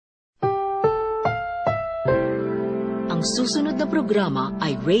Ang susunod na programa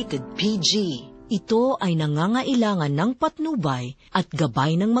ay rated PG. Ito ay nangangailangan ng patnubay at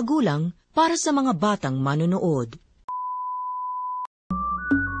gabay ng magulang para sa mga batang manonood.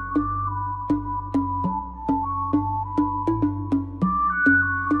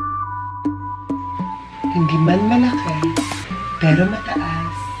 Hindi man malaki, pero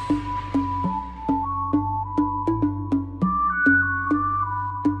mataas.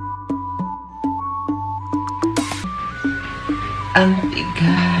 Ang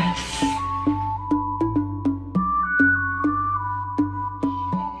tigas.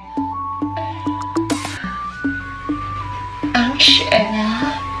 Ang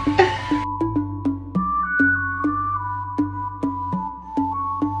sarap.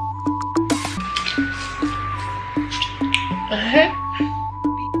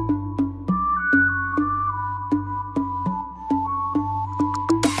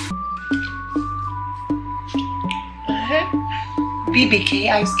 BBK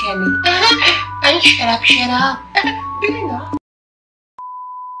ice candy. Ay, shut up. Bili na.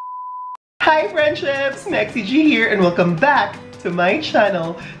 Hi friendships, Maxi G here and welcome back to my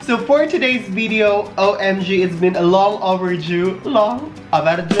channel. So for today's video, OMG, it's been a long overdue. Ano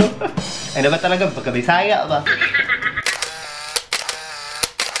ba talaga? Pagkabisaya ba?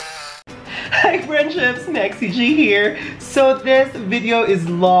 Hi friendships, Maxi G here. So this video is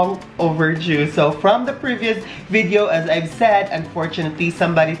long overdue. So from the previous video, as I've said, unfortunately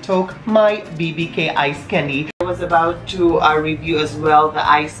somebody took my BBK ice candy. I was about to review as well the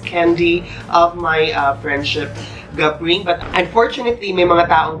ice candy of my friendship Gabring, but unfortunately may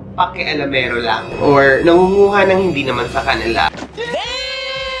mga taong pakialamero lang or nangunguha ng hindi naman sa kanila.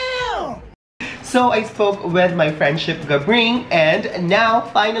 So I spoke with my friendship Gabring, and now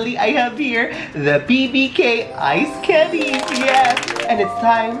finally I have here the BBK ice candy. Yes, and it's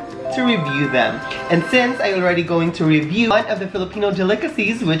time to review them. And since I already going to review one of the Filipino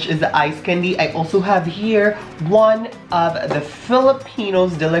delicacies, which is the ice candy, I also have here one of the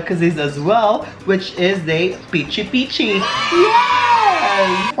Filipinos delicacies as well, which is the Pichi Pichi.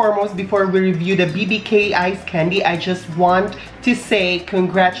 Yes! Foremost, before we review the BBK ice candy, I just want to say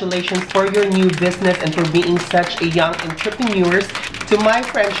congratulations for your new business and for being such a young entrepreneurs. To my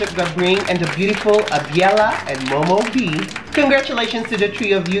friendship Gabring and the beautiful Abiela and Momo B. Congratulations to the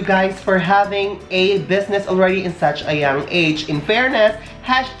three of you guys for having a business already in such a young age. In fairness,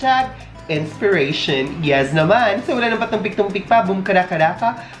 hashtag inspiration. Yes naman. So wala nang patumpik-tumpik pa, boom kada-kada,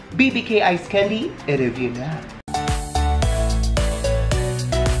 BBK ice candy, i-review na.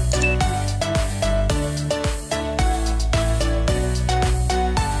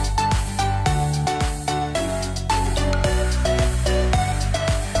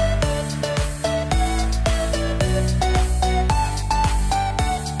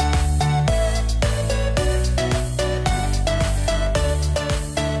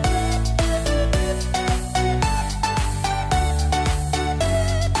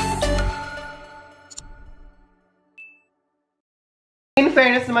 In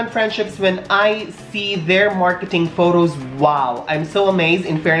fairness naman friendships, when I see their marketing photos, wow, I'm so amazed.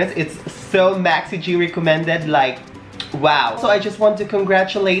 In fairness, it's so Maxi G recommended, like, wow. So I just want to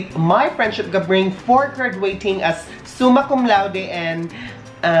congratulate my friendship Gabring for graduating as summa cum laude and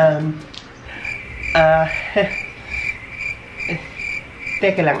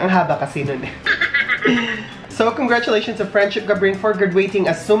teka lang, ang haba kasi nun. So congratulations to friendship Gabring for graduating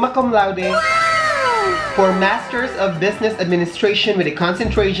as summa cum laude for Masters of Business Administration with a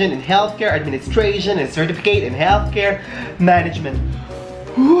concentration in Healthcare Administration and Certificate in Healthcare Management.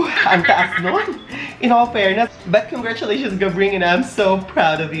 Whew, ang taas nun. In all fairness, but congratulations Gabring, and I'm so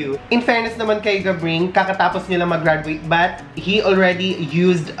proud of you. In fairness naman kay Gabring, kakatapos nila mag-graduate, but he already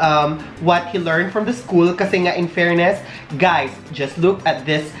used what he learned from the school kasi nga in fairness, guys, just look at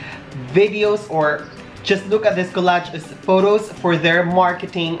this videos or just look at this collage of photos for their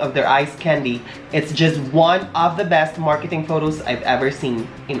marketing of their ice candy. It's just one of the best marketing photos I've ever seen,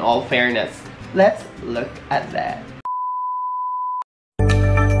 in all fairness. Let's look at that.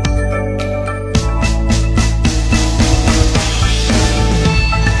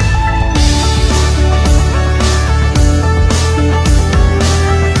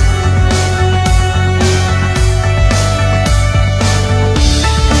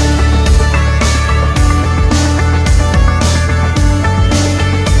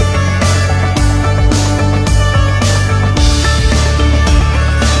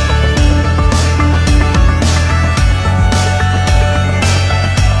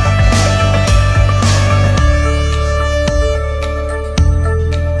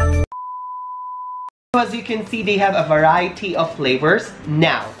 As you can see, they have a variety of flavors.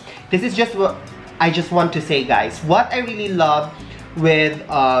 Now, this is just what I just want to say, guys, what I really love with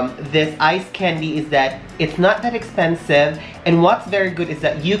this ice candy is that it's not that expensive, and what's very good is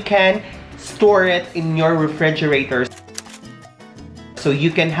that you can store it in your refrigerator. So you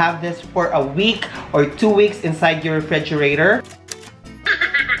can have this for a week or 2 weeks inside your refrigerator.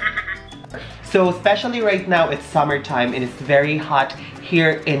 So especially right now, it's summertime and it's very hot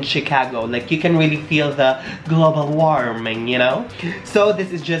here in Chicago. Like, you can really feel the global warming, you know? So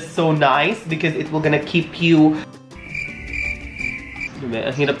this is just so nice because it will gonna keep you...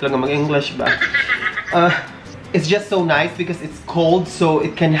 Ang hirap lang mag-English ba? It's just so nice because it's cold, so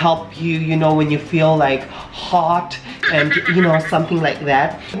it can help you, you know, when you feel like hot and, you know, something like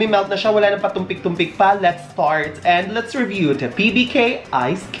that. May melt na siya, wala na patumpik-tumpik pa. Let's start and let's review the BBK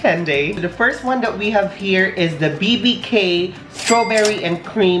Ice Candy. The first one that we have here is the BBK Strawberry and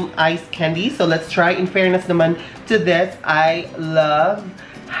Cream Ice Candy. So let's try. In fairness naman to this, I love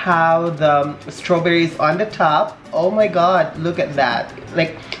how the strawberry is on the top. Oh my god, look at that.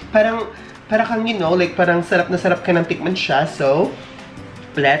 Like, parang kang, you know, like parang sarap na sarap ka ng tikman siya. So,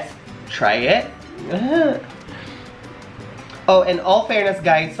 let's try it. Oh, in all fairness,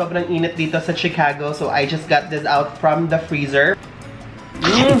 guys, sobrang init dito sa Chicago. So, I just got this out from the freezer.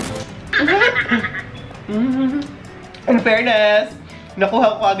 In fairness,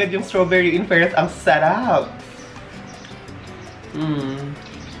 nakuha ko agad yung strawberry. In fairness, ang sarap.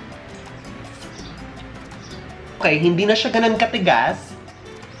 Okay, hindi na siya ganun katigas.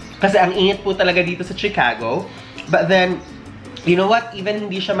 Kasi ang init po talaga dito sa Chicago. But then, you know what? Even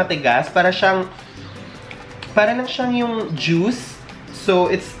hindi siya matigas, para lang siyang yung juice. So,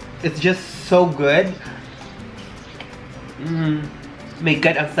 it's just so good. My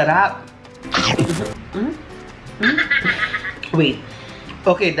God, ang sarap. Wait.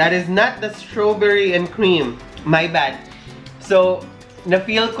 Okay, that is not the strawberry and cream. My bad. So,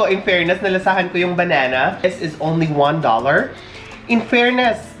 na-feel ko, in fairness, nalasahan ko yung banana. This is only $1. In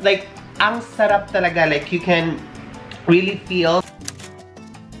fairness, like, ang sarap talaga. Like, you can really feel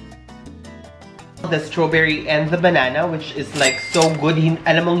the strawberry and the banana, which is like so good.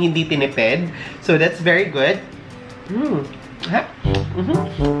 Alam mong hindi tinipid. So, that's very good. Chef.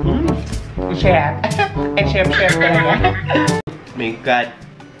 And chef talaga. My God.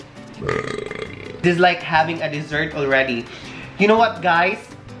 This is like having a dessert already. You know what, guys?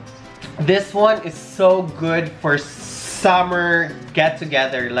 This one is so good for summer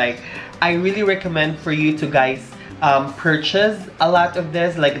get-together. Like, I really recommend for you to, guys, purchase a lot of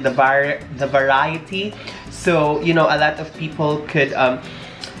this, like the variety. So, you know, a lot of people could,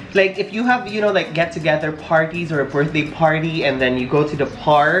 like, if you have, you know, like get-together parties or a birthday party and then you go to the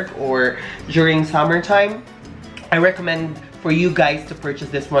park or during summertime, I recommend for you guys to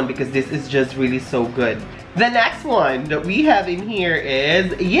purchase this one because this is just really so good. The next one that we have in here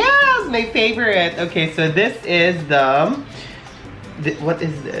is, yes, my favorite. Okay, so this is what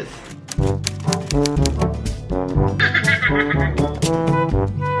is this?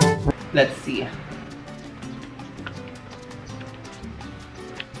 Let's see.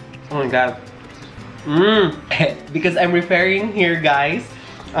 Oh my god. Because I'm referring here, guys,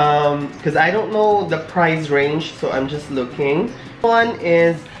 because I don't know the price range, so I'm just looking. One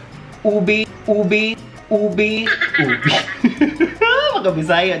is Ubi.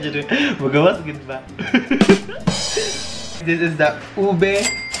 Magabisaya dyan. Magawas gud ba? This is the ube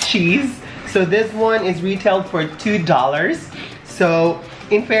cheese. So this one is retailed for $2. So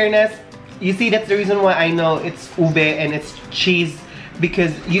in fairness, you see, that's the reason why I know it's ube and it's cheese,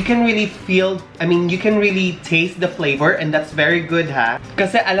 because you can really feel, I mean, you can really taste the flavor, and that's very good, ha?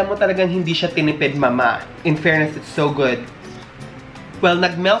 Kasi alam mo talagang hindi siya tinipid, mama. In fairness, it's so good. Well,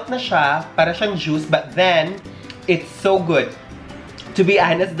 nagmelt na siya, para siyang juice, but then, it's so good. To be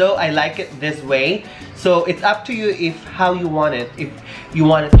honest though, I like it this way. So, it's up to you if how you want it. If you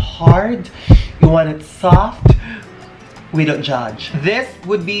want it hard, you want it soft, we don't judge. This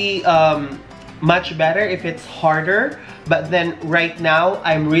would be much better if it's harder, but then right now,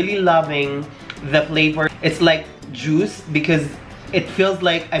 I'm really loving the flavor. It's like juice because it feels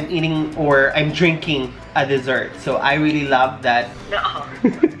like I'm eating or I'm drinking a dessert. So I really love that.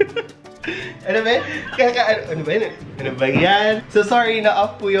 Ano ba yan? So sorry,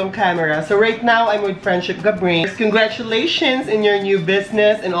 na-off po yung camera. So right now, I'm with Friendship Gabring. Congratulations in your new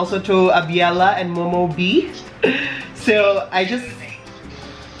business, and also to Abiela and Momo B. So I just...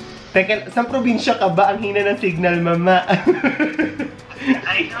 Teka, saan probinsya ka ba? Ang hina ng signal, mama.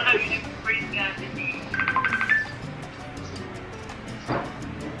 I don't know, you bring that to me.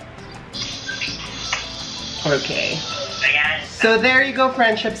 Okay. So there you go,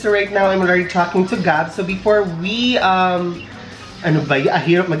 friendship. So right now I'm already talking to Gab. So before we Ano ba?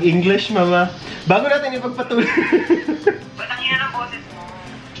 Hirap mag-English, mama. Bago natin ipagpatuloy. Ba't ang hina ng boses mo?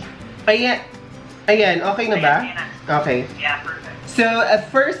 Ayan, okay na ba? Okay. Yeah, perfect.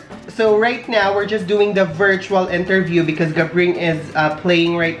 So right now we're just doing the virtual interview because Gabring is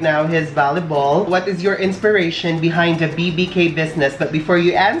playing right now his volleyball. What is your inspiration behind the BBK business? But before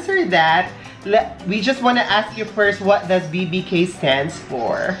you answer that, we just want to ask you first, what does BBK stands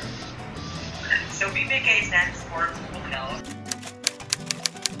for? So BBK stands for Buko Health.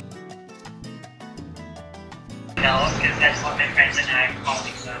 Because that's what my friends and I call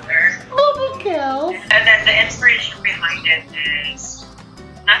each other. Buko. And then the inspiration behind it is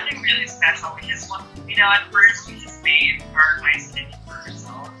nothing really special. We just want, at first we just made our identity for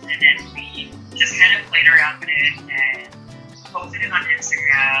ourselves, and then we just kind of played around with it and posted it on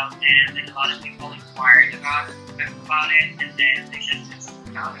Instagram, and then a lot of people inquired about it, and then they just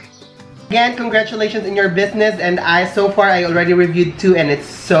about it. Again, congratulations in your business, and so far I already reviewed 2 and it's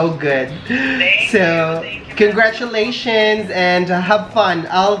so good. Thank you. Congratulations and have fun.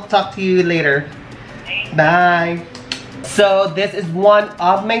 I'll talk to you later. Bye. So this is one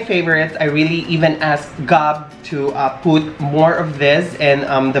of my favorites. I really even asked Gab to put more of this in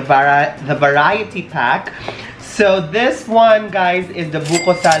the variety pack. So this one, guys, is the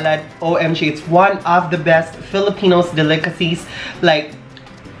buko salad. OMG, it's one of the best Filipinos delicacies. Like,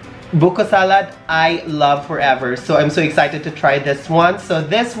 buko salad, I love forever. So I'm so excited to try this one. So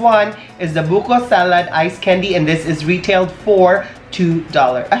this one is the buko salad ice candy, and this is retailed for $2.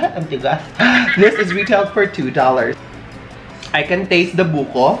 This is retailed for $2. I can taste the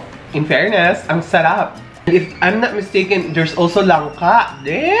buko. In fairness, ang sarap. If I'm not mistaken, there's also langka.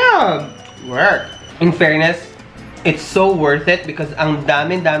 Damn! Work. In fairness, it's so worth it because ang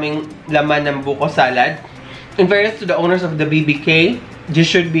daming laman ng buko salad. In fairness to the owners of the BBK, this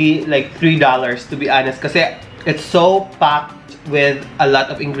should be like $3 to be honest, kasi it's so packed with a lot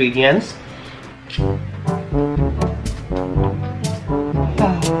of ingredients.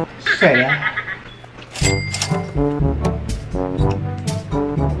 Saya.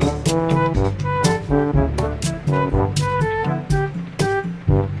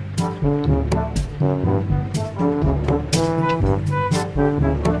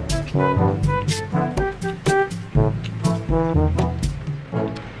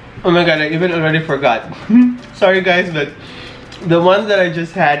 Oh my god, I even already forgot. Sorry guys, but the one that I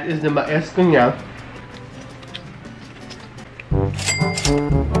just had is the mais kunya.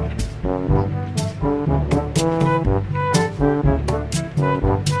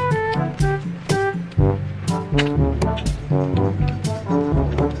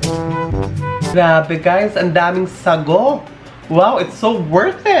 Grabe guys, ang daming sago. Wow, it's so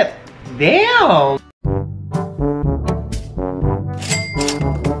worth it. Damn!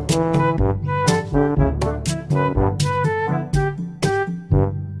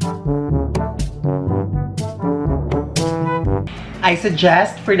 I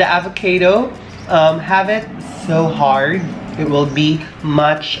suggest for the avocado, have it so hard, it will be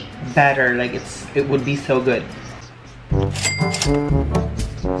much better. Like it would be so good.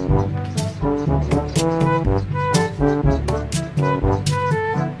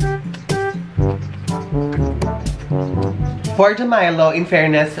 For the Milo, in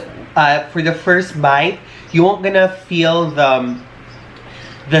fairness, for the first bite, you won't gonna feel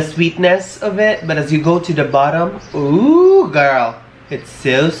the sweetness of it, but as you go to the bottom, ooh, girl, it's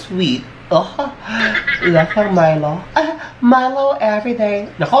so sweet. Oh, like ang Milo. Milo every day.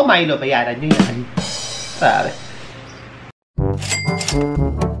 Nako, Milo, bayaran nyo yan. Sabi.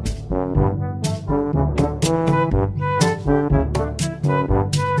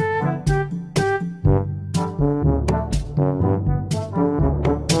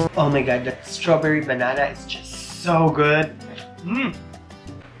 Oh my god, that strawberry banana is just so good. Mmm.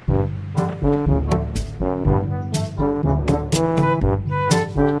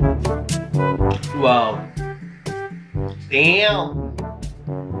 Wow. Damn.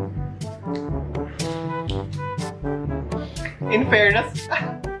 In fairness,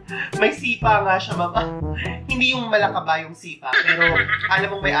 may sipa nga siya, mama. Hindi yung malakaba yung sipa, pero alam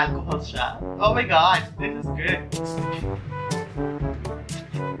mong may alcohol siya. Oh my god, this is good.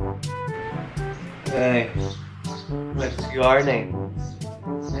 Hey, what's your name?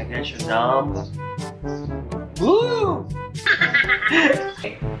 I get your number. Woo!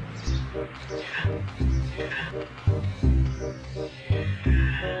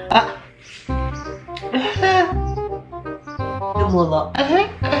 Namula.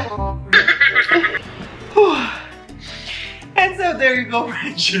 And so there you go,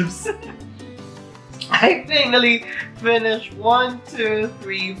 friendships. I finally finished 1, 2,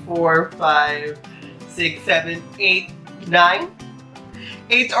 3, 4, 5, 6, 7, 8, 9.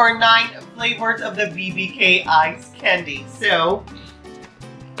 8 or 9 flavors of the BBK ice candy. So,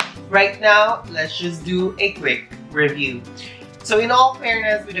 right now, let's just do a quick review. So in all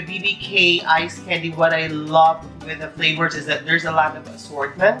fairness, with the BBK ice candy, what I love with the flavors is that there's a lot of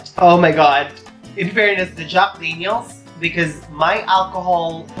assortment. Oh my god. In fairness, the Jack Daniels, because my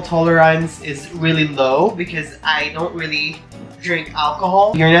alcohol tolerance is really low because I don't really drink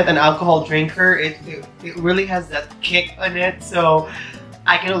alcohol. If you're not an alcohol drinker, it really has that kick on it, so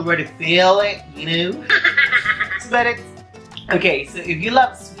I can already feel it, you know? But it's okay, so if you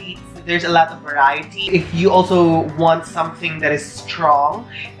love sweets, there's a lot of variety. If you also want something that is strong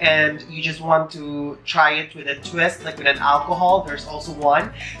and you just want to try it with a twist, like with an alcohol, there's also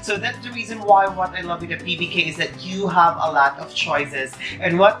one. So that's the reason why what I love with the PBK is that you have a lot of choices.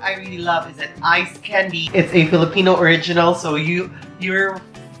 And what I really love is that ice candy, it's a Filipino original, so you're,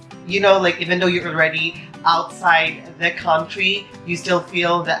 you know, like even though you're already outside the country, you still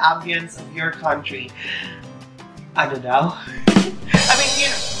feel the ambience of your country. Ano daw? I mean, you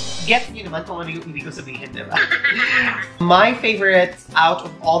know, get nyo naman kung ano yung ibig ko sabihin, diba? My favorites out of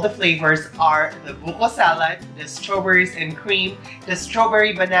all the flavors are the buko salad, the strawberries and cream, the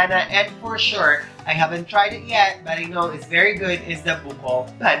strawberry banana, and for sure, I haven't tried it yet, but I know it's very good, is the buko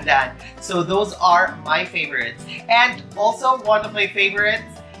pandan. So those are my favorites. And also one of my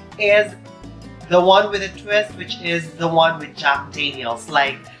favorites is the one with a twist, which is the one with Jack Daniels.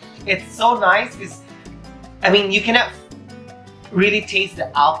 Like, it's so nice because, I mean, you cannot really taste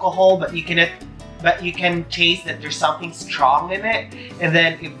the alcohol, but you can taste that there's something strong in it. And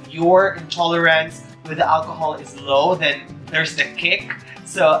then if your intolerance with the alcohol is low, then there's the kick.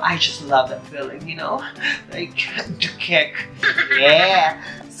 So I just love that feeling, you know, like the kick. Yeah.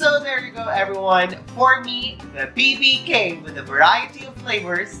 So there you go, everyone. For me, the BBK with a variety of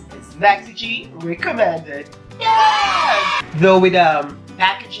flavors is Maxi G recommended. Yeah. Though with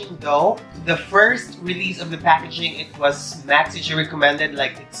packaging though, the first release of the packaging, it was Maxi G recommended.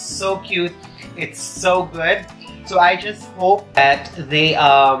 Like, it's so cute, it's so good. So I just hope that they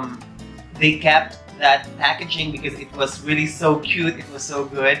kept that packaging because it was really so cute, it was so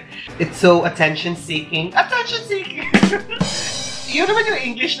good. It's so attention-seeking. Attention-seeking! Yun naman yung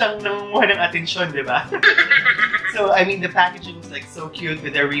English ng ng attention, di ba? So, I mean, the packaging was like so cute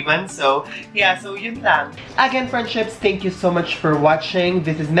with the ribbon. So, yeah, so yun lang. Again, friendships, thank you so much for watching.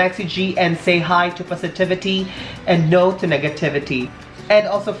 This is Maxi G, and say hi to positivity and no to negativity. And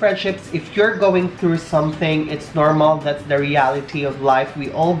also, friendships, if you're going through something, it's normal. That's the reality of life.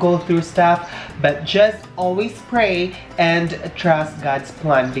 We all go through stuff, but just always pray and trust God's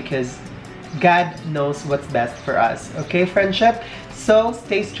plan because God knows what's best for us. Okay, friendship? So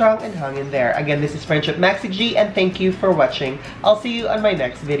stay strong and hang in there. Again, this is Friendship Maxi G, and thank you for watching. I'll see you on my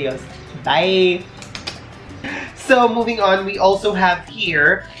next videos. Bye! So moving on, we also have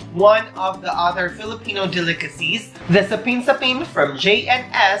here one of the other Filipino delicacies, the sapin-sapin from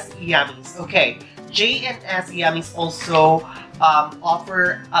J&S Yummies. Okay, J&S Yummies also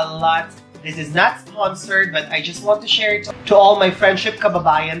offer a lot. This is not sponsored, but I just want to share it to all my friendship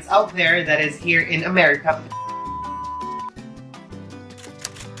kababayans out there that is here in America.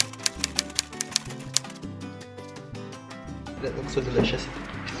 That looks so delicious.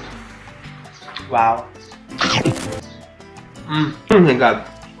 Wow. Oh my god.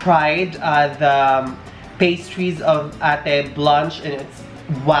 Tried the pastries of Ate Blanche, and it's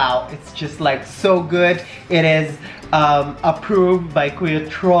wow, it's just like so good. It is approved by Kuya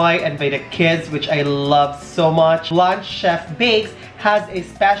Troy and by the kids, which I love so much. Lunch Chef Bakes has a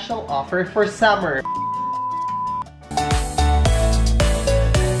special offer for summer.